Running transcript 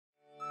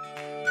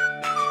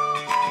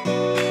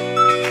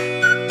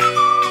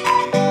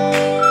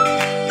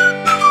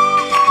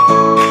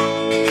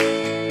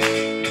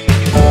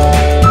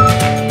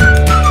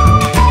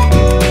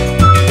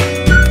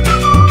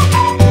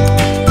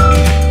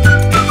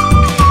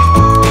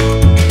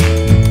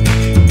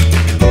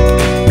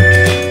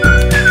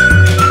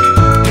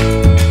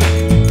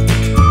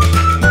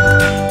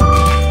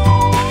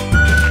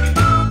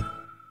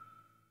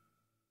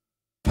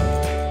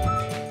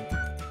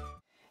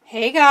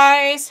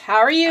guys, how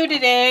are you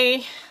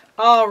today?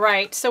 All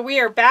right, so we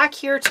are back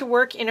here to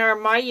work in our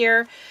My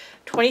Year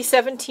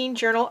 2017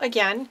 journal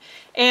again,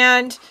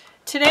 and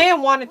today I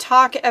want to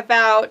talk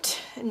about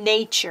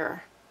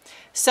nature.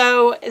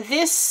 So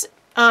this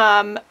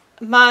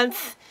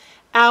month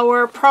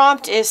our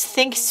prompt is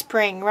Think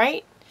Spring,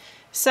 right?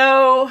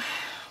 So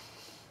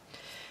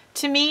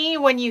to me,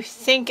 when you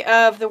think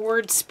of the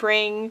word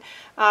spring,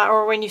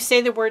 or when you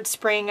say the word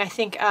spring, I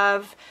think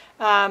of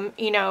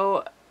you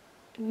know,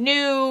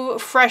 new,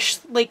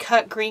 freshly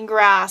cut green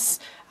grass,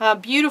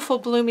 beautiful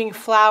blooming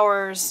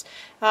flowers,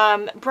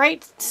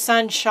 bright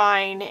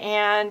sunshine,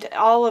 and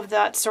all of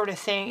that sort of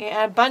thing.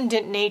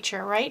 Abundant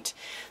nature, right?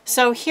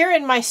 So here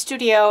in my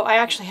studio, I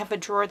actually have a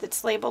drawer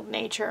that's labeled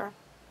nature.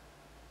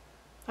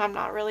 I'm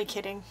not really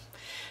kidding.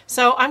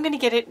 So I'm going to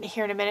get it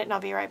here in a minute and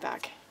I'll be right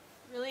back.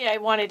 Really, I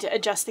wanted to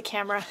adjust the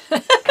camera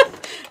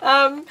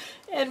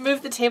and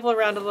move the table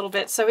around a little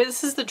bit. So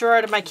this is the drawer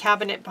out of my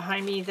cabinet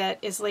behind me that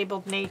is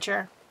labeled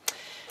nature.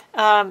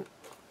 And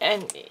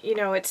you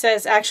know, it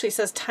says, actually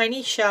says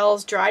tiny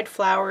shells, dried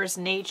flowers,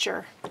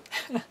 nature.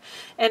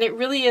 And it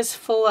really is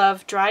full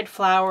of dried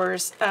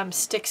flowers,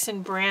 sticks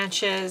and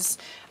branches.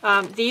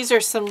 These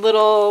are some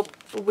little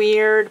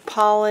weird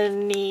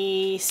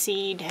pollen-y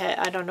seed.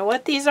 I don't know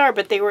what these are,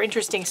 but they were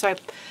interesting. So I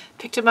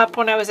picked them up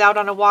when I was out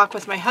on a walk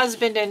with my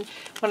husband, and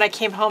when I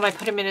came home I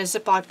put them in a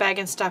Ziploc bag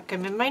and stuck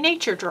them in my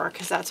nature drawer,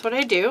 because that's what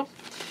I do.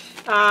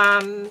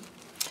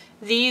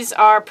 These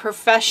are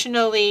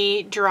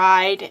professionally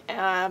dried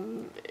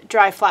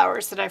dry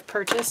flowers that I've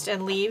purchased,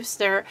 and leaves.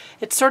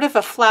 It's sort of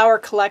a flower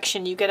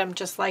collection. You get them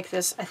just like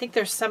this. I think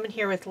there's some in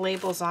here with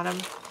labels on them.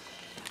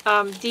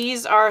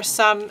 These are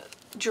some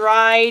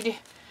dried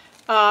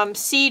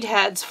seed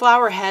heads,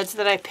 flower heads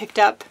that I picked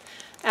up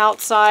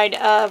outside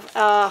of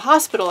a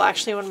hospital,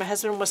 actually, when my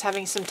husband was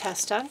having some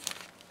tests done.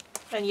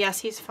 And yes,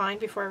 he's fine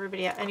before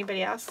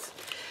anybody asks.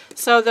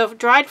 So the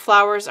dried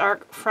flowers are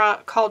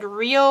called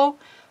Real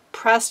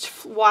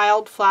Pressed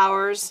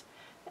Wildflowers.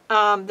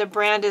 The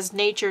brand is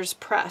Nature's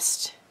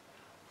Pressed.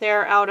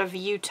 They're out of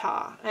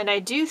Utah, and I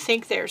do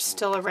think they're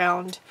still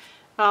around.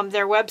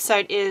 Their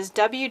website is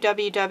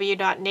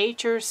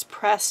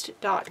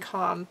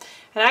www.naturespressed.com,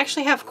 and I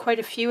actually have quite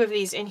a few of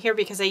these in here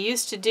because I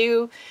used to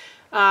do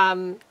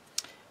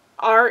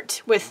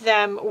art with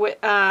them.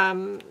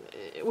 I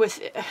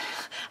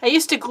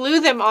used to glue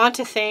them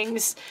onto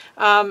things,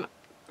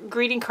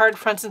 greeting card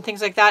fronts and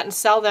things like that, and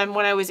sell them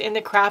when I was in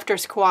the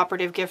Crafters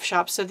Cooperative gift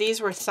shop. So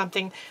these were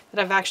something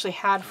that I've actually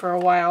had for a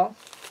while.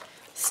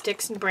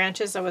 Sticks and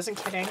branches, I wasn't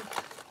kidding.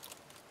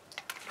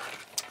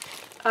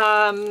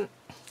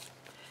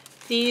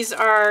 These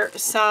are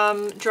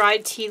some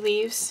dried tea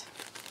leaves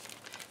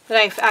that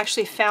I've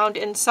actually found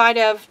inside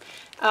of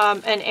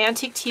an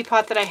antique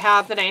teapot that I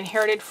have that I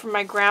inherited from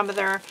my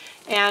grandmother.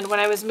 And when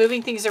I was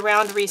moving things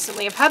around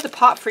recently, I've had the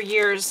pot for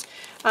years.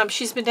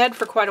 She's been dead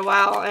for quite a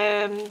while,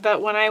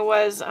 but when I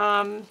was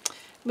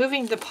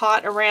moving the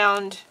pot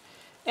around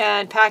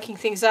and packing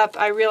things up,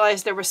 I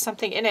realized there was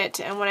something in it,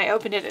 and when I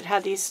opened it, it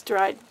had these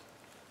dried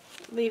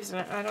leaves in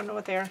it. I don't know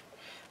what they are,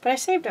 but I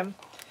saved them.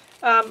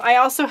 I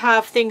also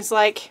have things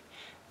like,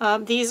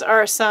 these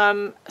are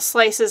some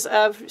slices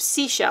of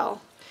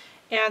seashell,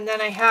 and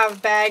then I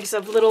have bags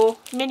of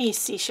little mini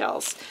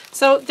seashells.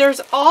 So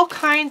there's all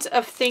kinds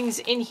of things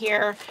in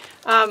here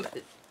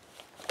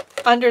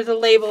under the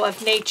label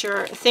of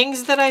nature.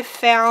 Things that I've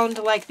found,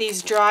 like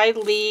these dried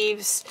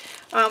leaves,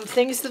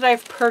 things that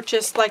I've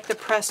purchased, like the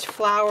pressed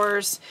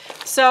flowers.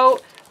 So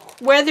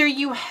whether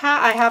you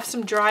I have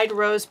some dried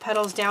rose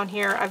petals down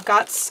here. I've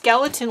got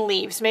skeleton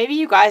leaves. Maybe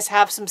you guys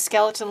have some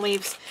skeleton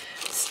leaves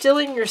still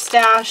in your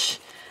stash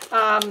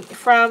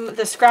from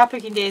the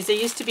scrapbooking days.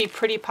 They used to be a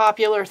pretty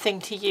popular thing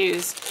to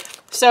use.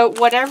 So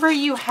whatever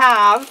you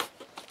have,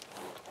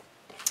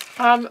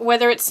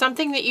 whether it's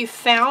something that you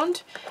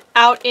found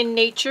out in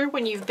nature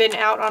when you've been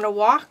out on a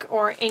walk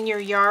or in your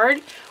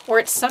yard, or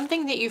it's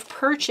something that you've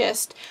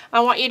purchased, I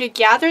want you to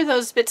gather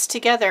those bits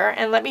together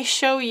and let me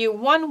show you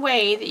one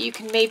way that you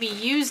can maybe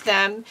use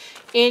them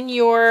in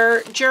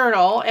your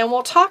journal, and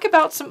we'll talk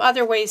about some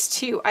other ways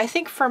too. I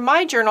think for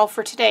my journal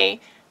for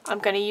today, I'm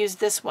going to use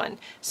this one.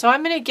 So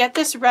I'm going to get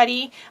this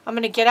ready. I'm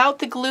going to get out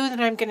the glue that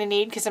I'm going to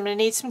need, because I'm going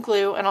to need some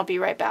glue, and I'll be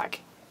right back.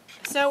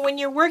 So when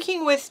you're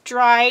working with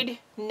dried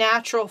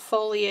natural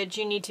foliage,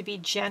 you need to be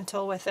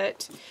gentle with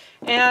it.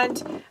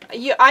 And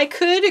I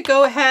could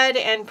go ahead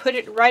and put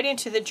it right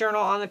into the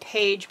journal on the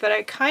page, but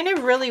I kind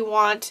of really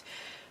want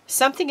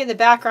something in the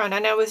background.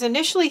 And I was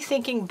initially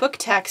thinking book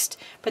text,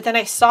 but then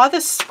I saw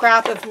this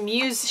scrap of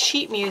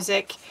sheet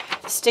music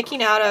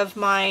sticking out of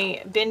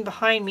my bin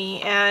behind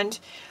me, and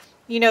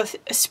you know,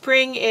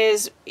 spring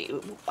is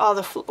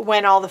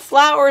when all the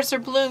flowers are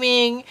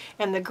blooming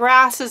and the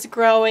grass is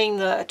growing,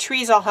 the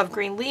trees all have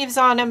green leaves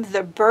on them,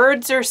 the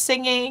birds are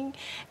singing,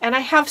 and I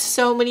have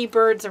so many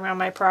birds around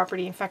my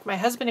property. In fact, my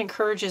husband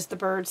encourages the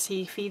birds,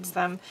 he feeds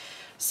them.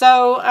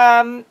 So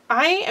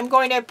I am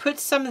going to put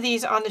some of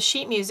these on the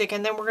sheet music,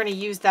 and then we're going to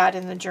use that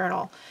in the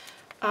journal.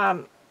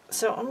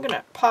 So I'm going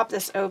to pop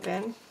this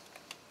open.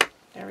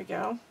 There we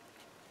go.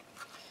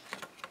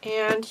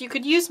 And you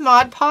could use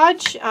Mod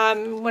Podge.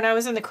 When I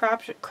was in the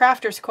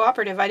Crafters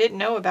Cooperative, I didn't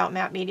know about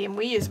matte medium.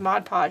 We used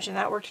Mod Podge, and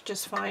that worked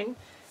just fine.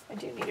 I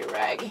do need a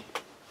rag.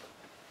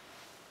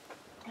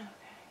 Okay.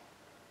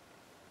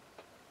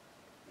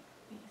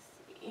 Let me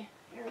see.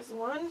 Here's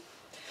one.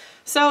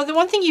 So the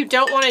one thing you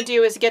don't want to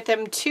do is get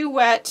them too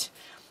wet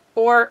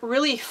or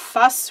really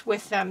fuss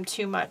with them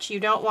too much. You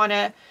don't want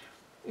to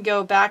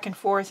go back and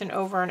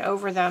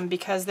over them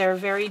because they're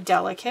very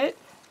delicate.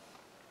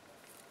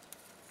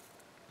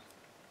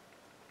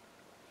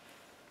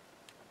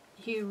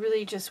 You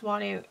really just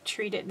want to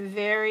treat it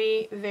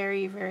very,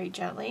 very, very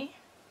gently.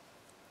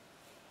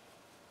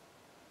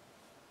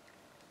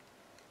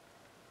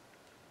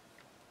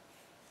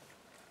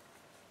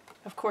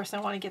 Of course,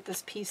 I want to get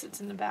this piece that's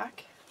in the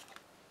back,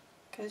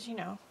 because, you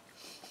know,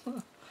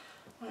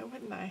 why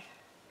wouldn't I?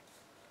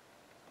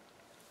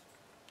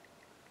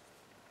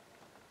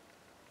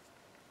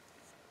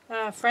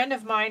 A friend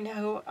of mine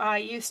who I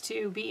used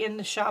to be in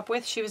the shop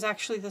with, she was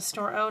actually the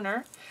store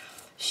owner.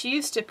 She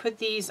used to put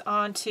these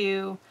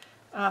onto,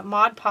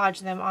 Mod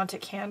Podge them onto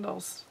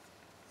candles,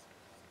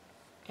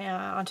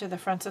 onto the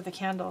fronts of the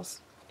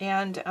candles,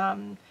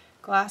 and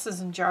glasses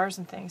and jars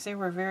and things. They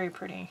were very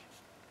pretty.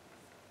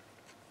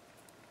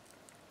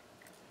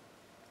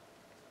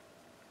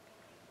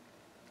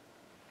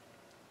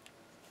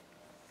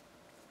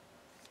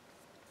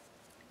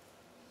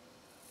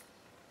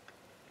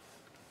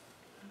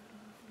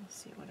 Let's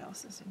see what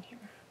else is in here.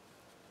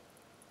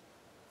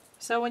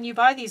 So when you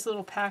buy these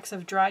little packs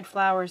of dried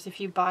flowers, if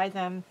you buy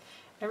them,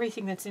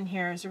 everything that's in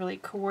here is really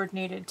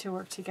coordinated to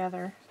work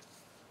together.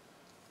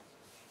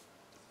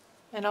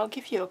 And I'll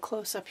give you a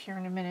close-up here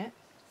in a minute.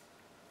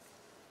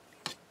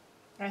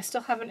 I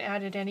still haven't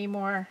added any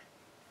more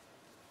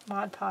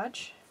Mod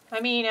Podge.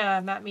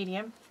 Matte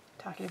medium.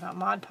 Talking about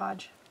Mod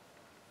Podge.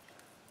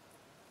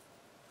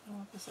 I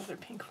want this other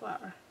pink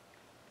flower.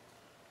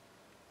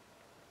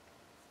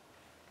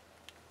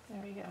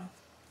 There we go.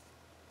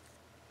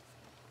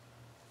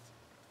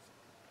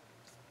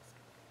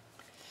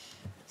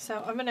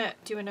 So I'm going to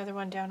do another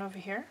one down over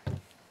here.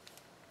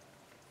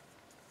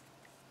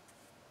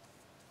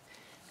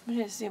 I'm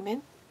going to zoom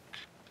in.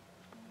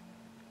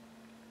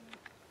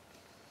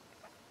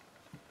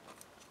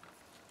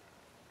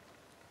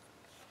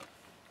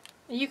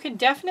 You can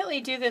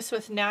definitely do this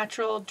with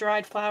natural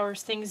dried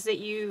flowers, things that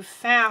you've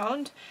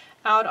found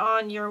out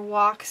on your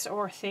walks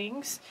or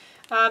things.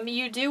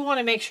 You do want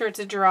to make sure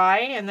it's dry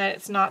and that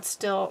it's not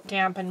still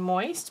damp and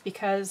moist,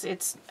 because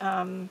it's,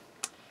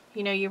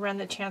 you know, you run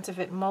the chance of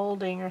it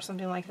molding or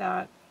something like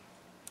that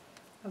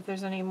if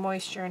there's any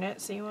moisture in it.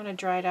 So you want to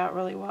dry it out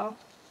really well.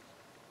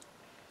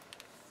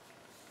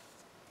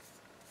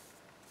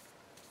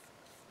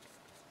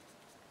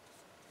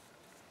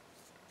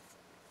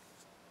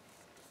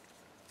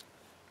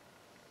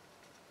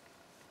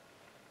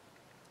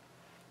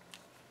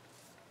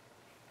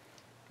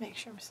 Make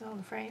sure I'm still in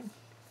the frame.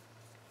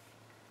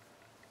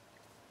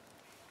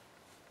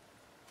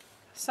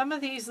 Some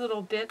of these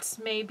little bits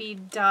may be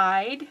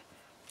dyed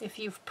if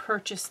you've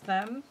purchased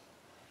them,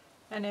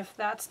 and if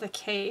that's the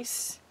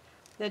case,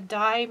 the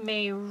dye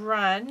may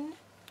run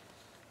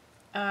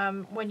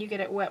when you get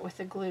it wet with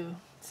the glue.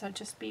 So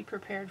just be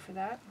prepared for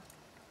that.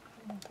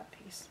 I want that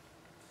piece.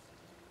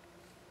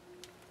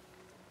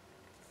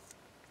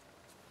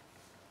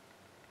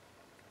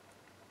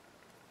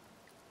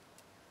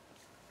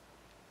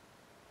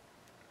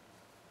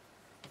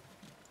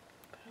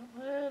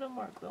 Put a little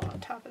more glue on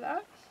top of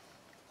that.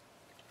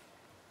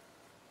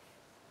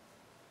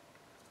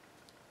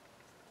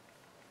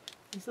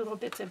 These little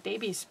bits of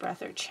baby's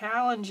breath are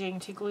challenging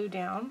to glue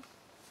down.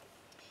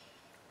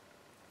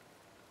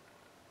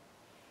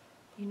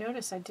 You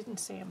notice I didn't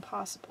say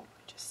impossible,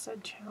 I just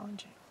said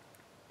challenging.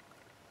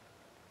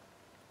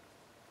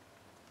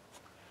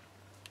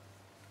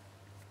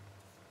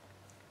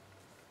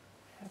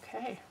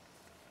 Okay,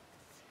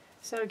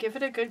 so give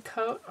it a good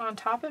coat on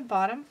top and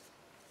bottom,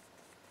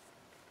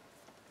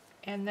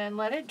 and then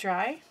let it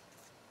dry,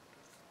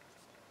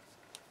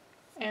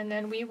 and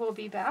then we will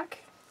be back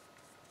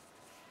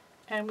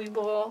and we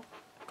will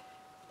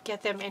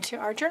get them into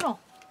our journal.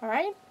 All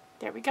right,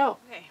 there we go.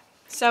 Okay.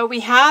 So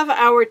we have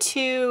our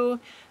two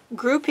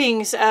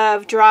groupings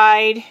of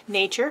dried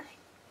nature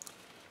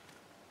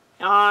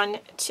on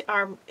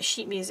our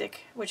sheet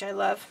music, which I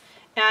love.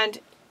 And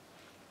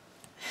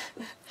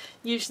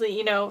usually,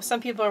 you know,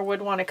 some people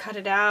would want to cut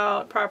it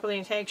out properly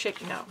and tag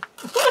shape. No.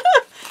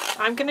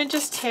 I'm going to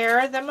just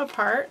tear them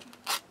apart.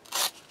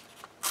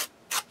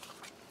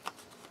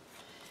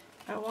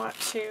 I want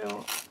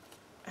to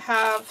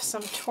have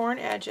some torn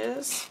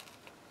edges.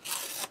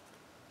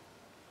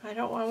 I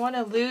want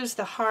to lose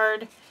the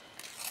hard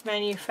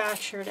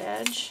manufactured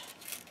edge.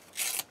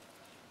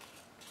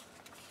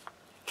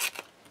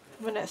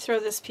 I'm going to throw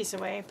this piece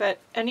away, but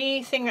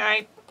anything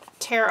I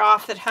tear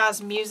off that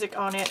has music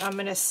on it, I'm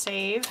going to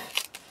save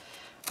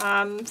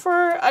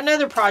for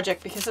another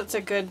project, because it's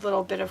a good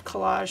little bit of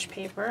collage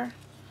paper.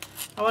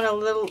 I want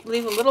to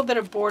leave a little bit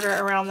of border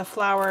around the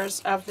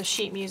flowers of the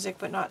sheet music,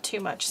 but not too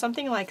much.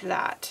 Something like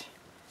that.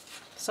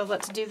 So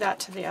let's do that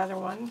to the other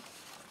one.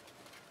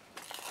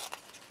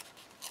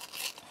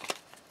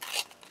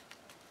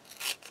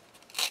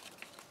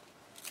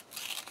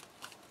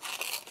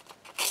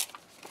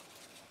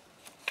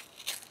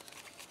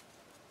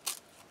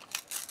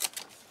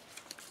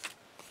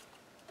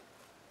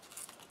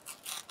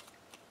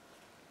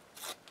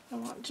 I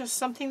want just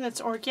something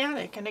that's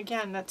organic, and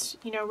again, that's,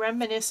 you know,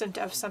 reminiscent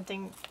of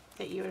something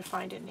that you would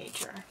find in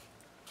nature.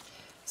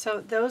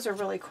 So those are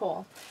really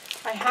cool.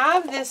 I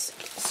have this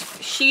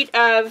sheet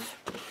of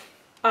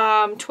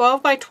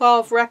 12 by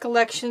 12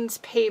 Recollections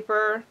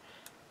paper.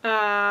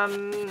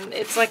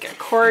 It's like a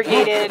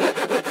corrugated,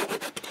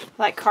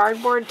 like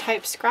cardboard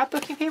type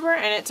scrapbooking paper,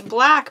 and it's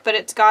black, but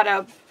it's got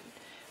a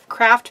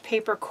craft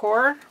paper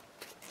core.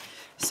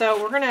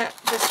 So we're gonna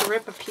just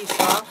rip a piece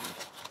off.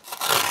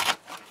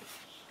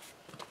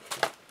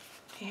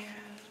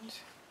 And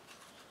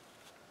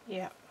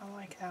yeah, I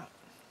like that.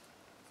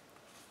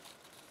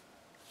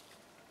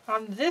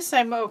 On this,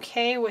 I'm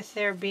okay with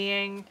there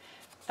being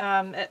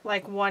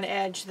like one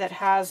edge that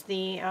has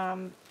the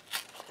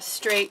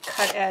straight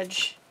cut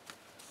edge.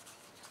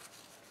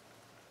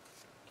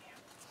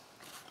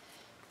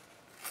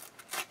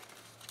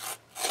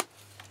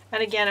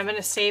 And again, I'm going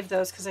to save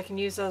those because I can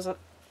use those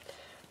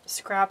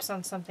scraps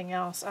on something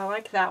else. I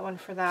like that one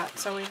for that.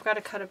 So we've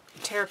got to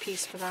tear a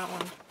piece for that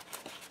one.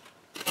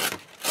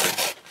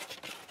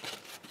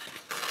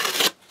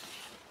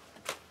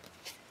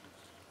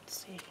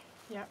 Let's see.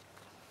 Yep.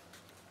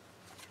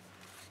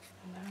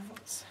 And then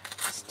let's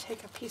just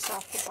take a piece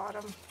off the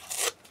bottom.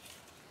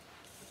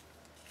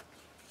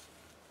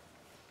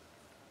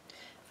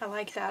 I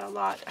like that a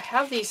lot. I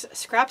have these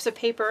scraps of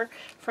paper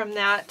from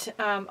that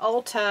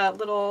Ulta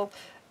little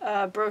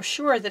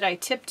brochure that I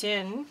tipped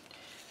in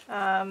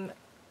to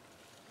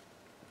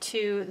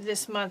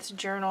this month's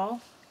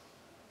journal.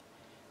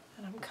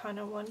 And I'm kind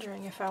of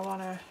wondering if I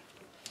want to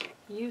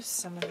use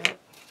some of it.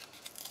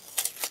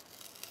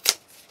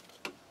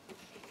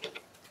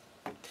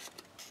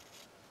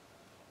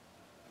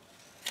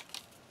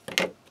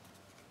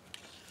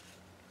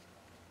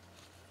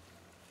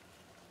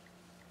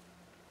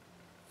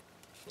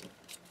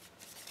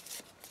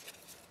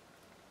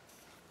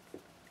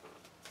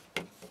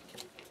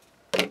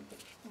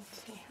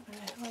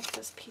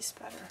 This piece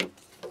better.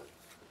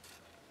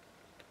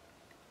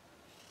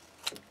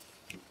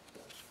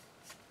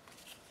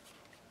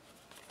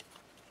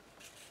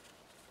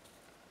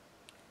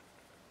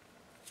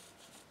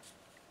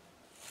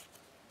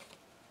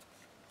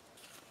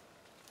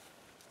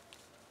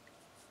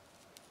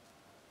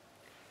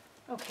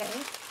 Okay.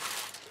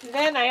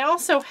 Then I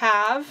also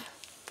have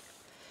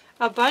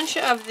a bunch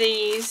of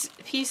these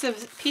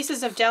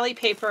pieces of deli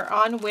paper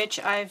on which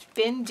I've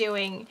been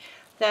doing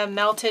the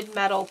melted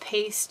metal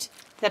paste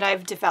that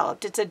I've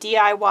developed. It's a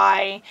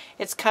DIY.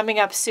 It's coming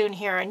up soon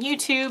here on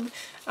YouTube.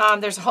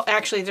 There's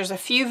a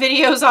few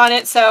videos on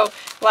it, so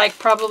like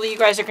probably you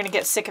guys are going to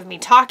get sick of me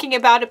talking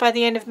about it by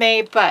the end of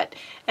May. But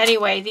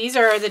anyway, these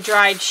are the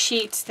dried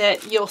sheets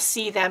that you'll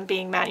see them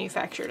being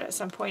manufactured at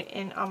some point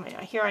in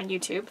here on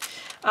YouTube.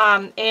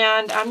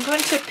 And I'm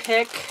going to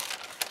pick,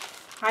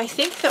 I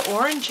think, the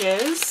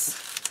oranges.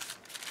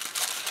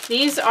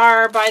 These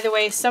are, by the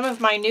way, some of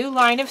my new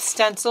line of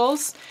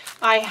stencils.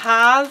 I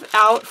have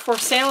out for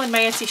sale in my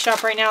Etsy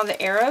shop right now the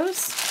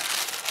arrows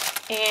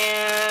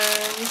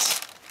and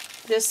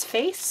this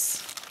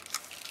face,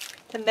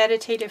 the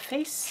meditative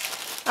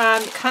face.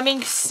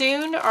 Coming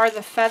soon are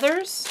the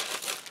feathers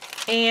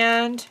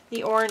and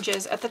the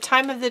oranges. At the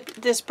time of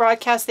this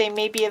broadcast, they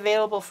may be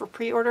available for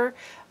pre-order.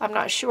 I'm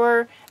not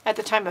sure at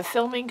the time of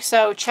filming,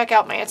 so check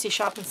out my Etsy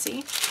shop and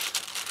see.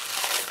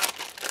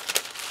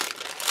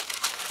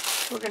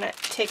 We're going to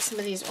take some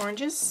of these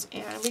oranges,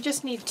 and we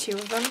just need 2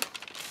 of them.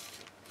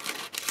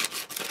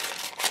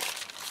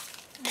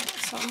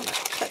 So I'm going to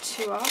cut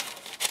 2 off.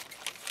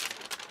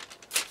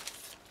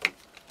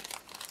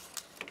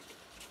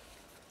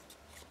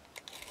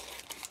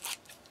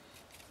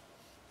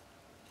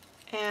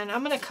 And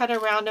I'm going to cut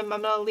around them.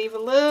 I'm going to leave a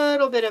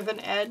little bit of an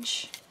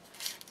edge.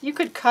 You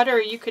could cut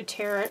or you could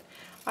tear it.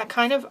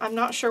 I'm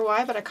not sure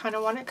why, but I kind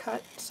of want it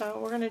cut. So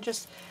we're going to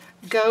just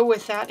go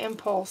with that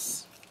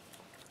impulse.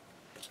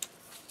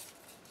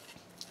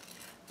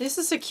 This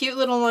is a cute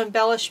little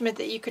embellishment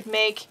that you could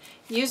make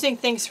using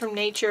things from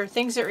nature,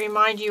 things that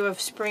remind you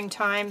of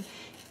springtime,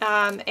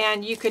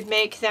 and you could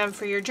make them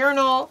for your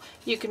journal.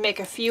 You could make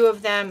a few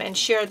of them and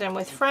share them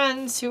with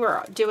friends who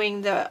are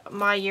doing the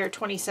My Year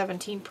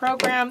 2017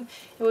 program.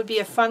 It would be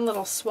a fun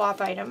little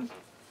swap item.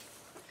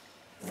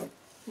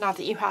 Not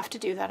that you have to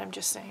do that, I'm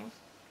just saying.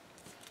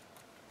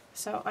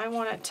 So I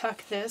want to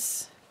tuck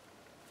this,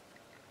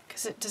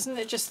 because doesn't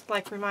it just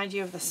like remind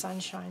you of the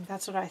sunshine?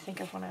 That's what I think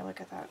of when I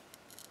look at that.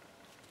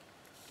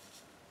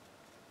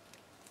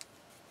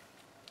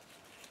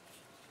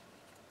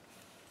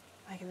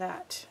 Like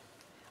that.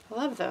 I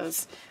love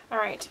those. All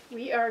right,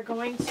 we are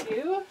going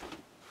to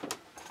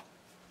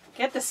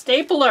get the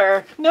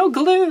stapler. No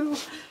glue.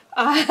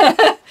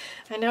 I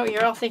know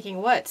you're all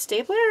thinking, what,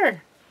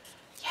 stapler?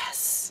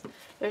 Yes.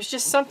 There's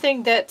just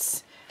something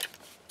that's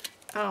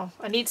Oh,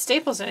 I need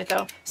staples in it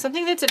though.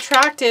 Something that's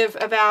attractive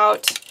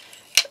about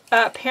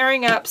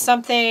pairing up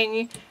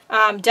something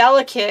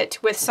delicate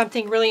with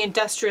something really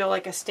industrial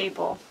like a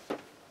staple.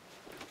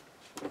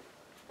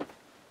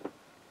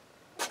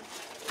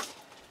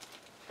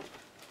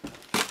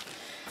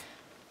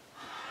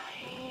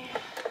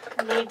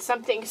 I need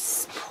something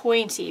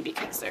pointy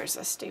because there's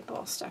a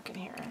staple stuck in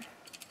here.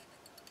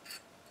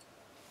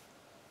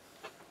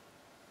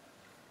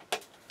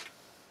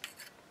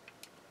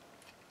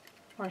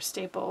 Or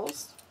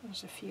staples.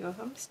 There's a few of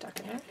them stuck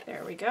in there.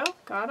 There we go.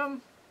 Got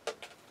them.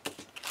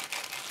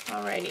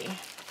 Alrighty.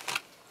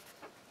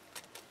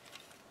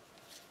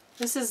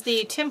 This is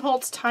the Tim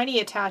Holtz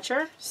Tiny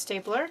Attacher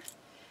stapler,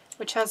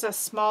 which has a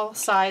small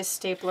size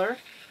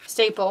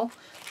staple,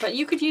 but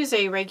you could use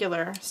a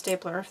regular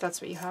stapler if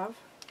that's what you have.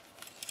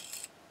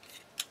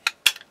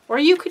 Or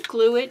you could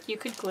glue it. You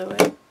could glue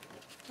it.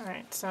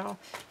 Alright, so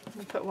let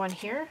me put one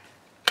here.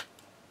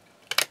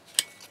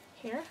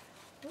 Here.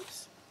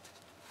 Oops.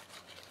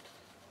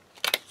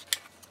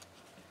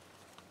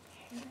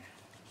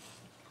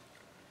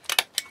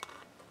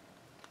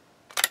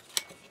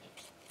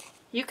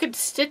 You could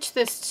stitch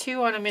this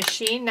too on a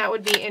machine. That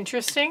would be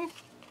interesting.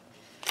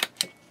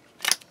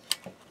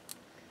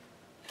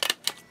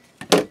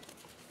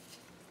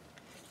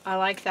 I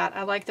like that.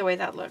 I like the way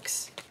that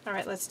looks. All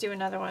right, let's do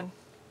another one.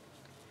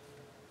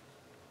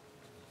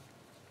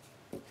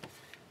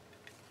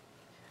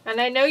 And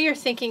I know you're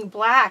thinking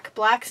black.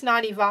 Black's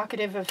not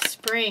evocative of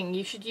spring.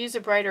 You should use a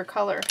brighter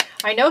color.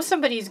 I know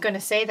somebody's going to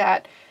say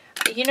that.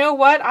 You know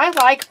what? I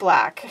like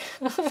black.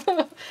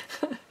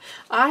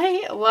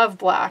 I love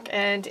black,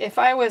 and if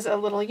I was a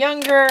little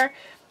younger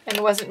and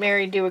wasn't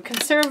married to a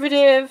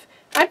conservative,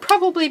 I'd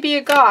probably be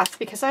a goth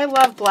because I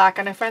love black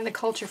and I find the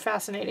culture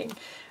fascinating.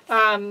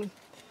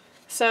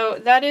 So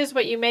that is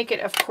what you make it.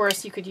 Of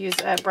course, you could use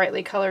a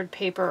brightly colored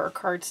paper or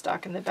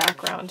cardstock in the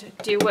background.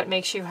 Do what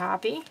makes you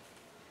happy.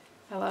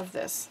 I love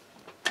this.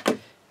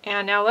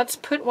 And now let's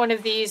put one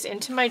of these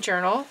into my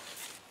journal.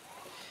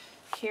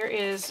 Here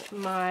is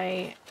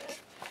my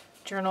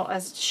journal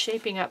as it's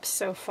shaping up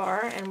so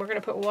far, and we're going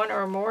to put one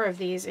or more of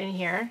these in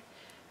here.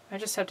 I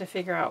just have to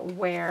figure out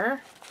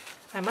where.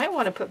 I might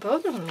want to put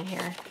both of them in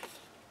here.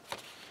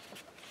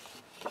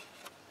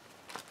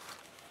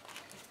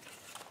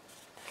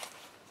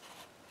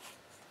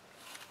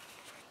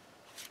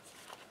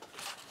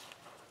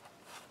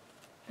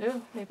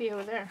 Ooh, maybe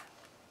over there.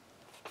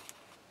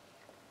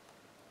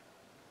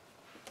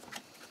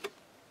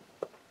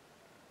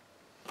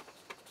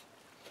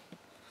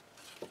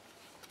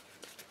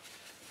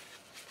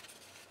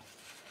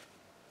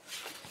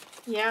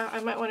 Yeah, I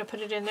might want to put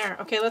it in there.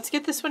 Okay, let's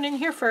get this one in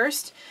here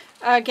first.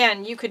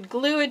 Again, you could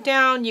glue it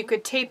down, you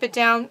could tape it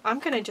down. I'm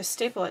going to just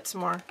staple it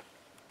some more.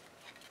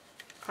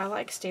 I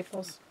like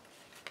staples.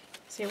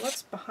 See,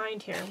 what's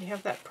behind here? We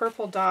have that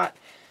purple dot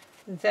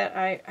that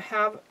I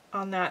have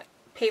on that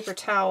paper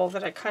towel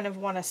that I kind of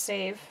want to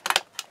save.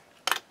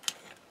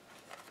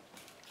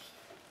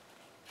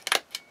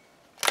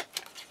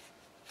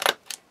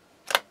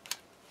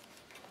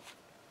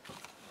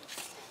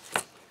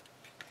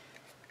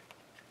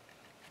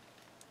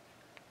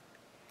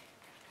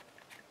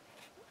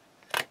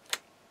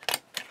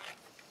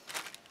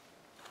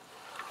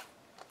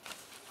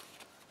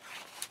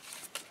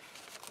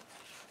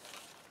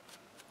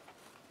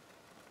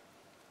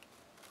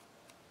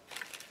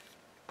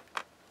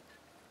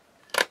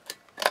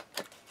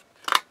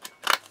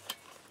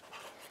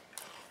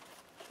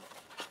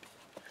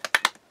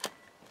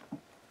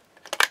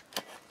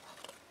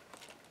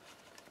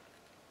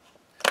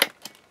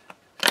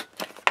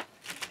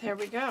 There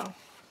we go.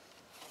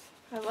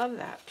 I love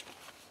that.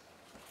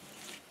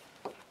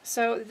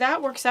 So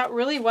that works out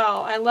really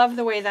well. I love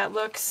the way that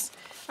looks.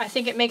 I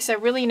think it makes a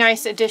really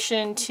nice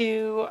addition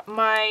to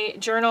my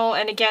journal.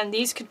 And again,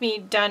 these could be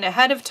done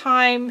ahead of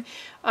time,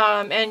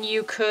 and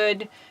you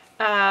could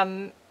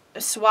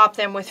swap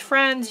them with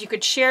friends. You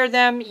could share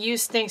them,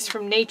 use things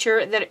from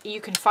nature that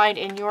you can find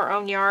in your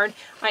own yard.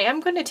 I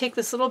am going to take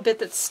this little bit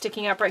that's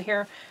sticking up right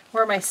here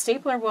where my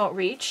stapler won't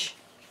reach,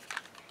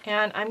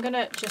 and I'm going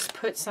to just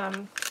put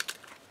some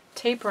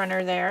tape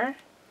runner there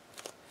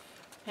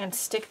and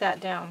stick that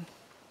down.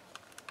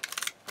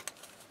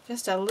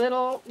 Just a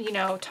little, you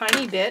know,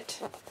 tiny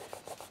bit.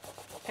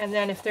 And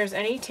then if there's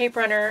any tape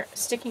runner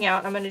sticking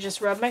out, I'm going to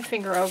just rub my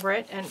finger over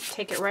it and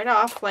take it right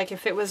off, like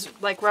if it was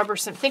like rubber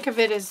cement. Think of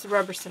it as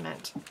rubber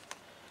cement.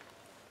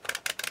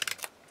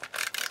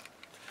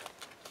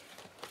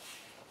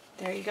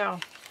 There you go.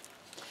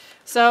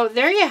 So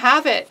there you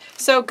have it.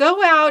 So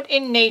go out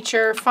in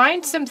nature,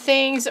 find some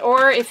things,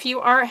 or if you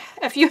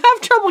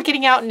have trouble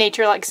getting out in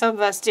nature like some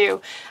of us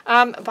do,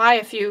 buy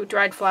a few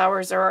dried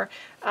flowers or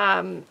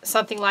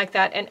something like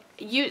that, and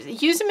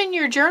use them in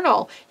your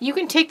journal. You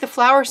can take the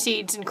flower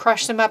seeds and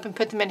crush them up and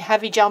put them in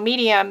heavy gel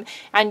medium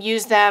and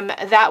use them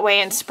that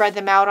way and spread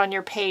them out on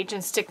your page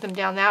and stick them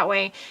down that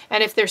way.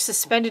 And if they're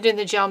suspended in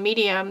the gel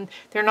medium,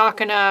 they're not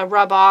going to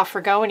rub off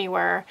or go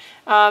anywhere.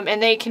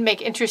 And they can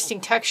make interesting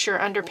texture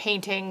under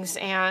paintings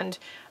and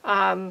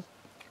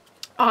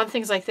on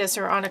things like this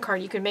or on a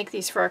card. You can make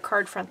these for a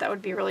card front. That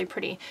would be really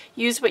pretty.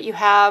 Use what you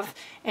have.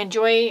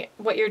 Enjoy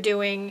what you're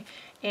doing.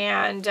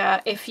 And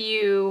if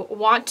you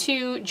want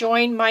to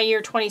join My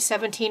Year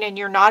 2017 and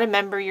you're not a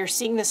member, you're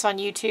seeing this on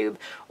YouTube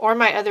or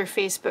my other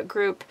Facebook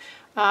group,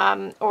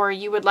 or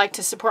you would like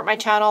to support my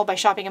channel by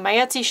shopping in my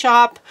Etsy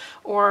shop,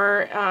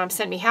 or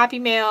send me Happy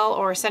Mail,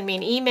 or send me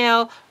an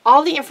email,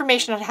 all the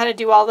information on how to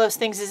do all those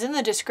things is in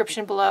the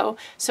description below.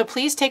 So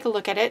please take a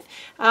look at it.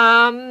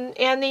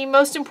 And the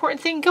most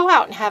important thing, go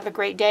out and have a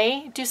great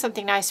day. Do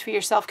something nice for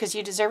yourself because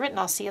you deserve it, and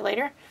I'll see you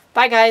later.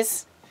 Bye,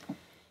 guys.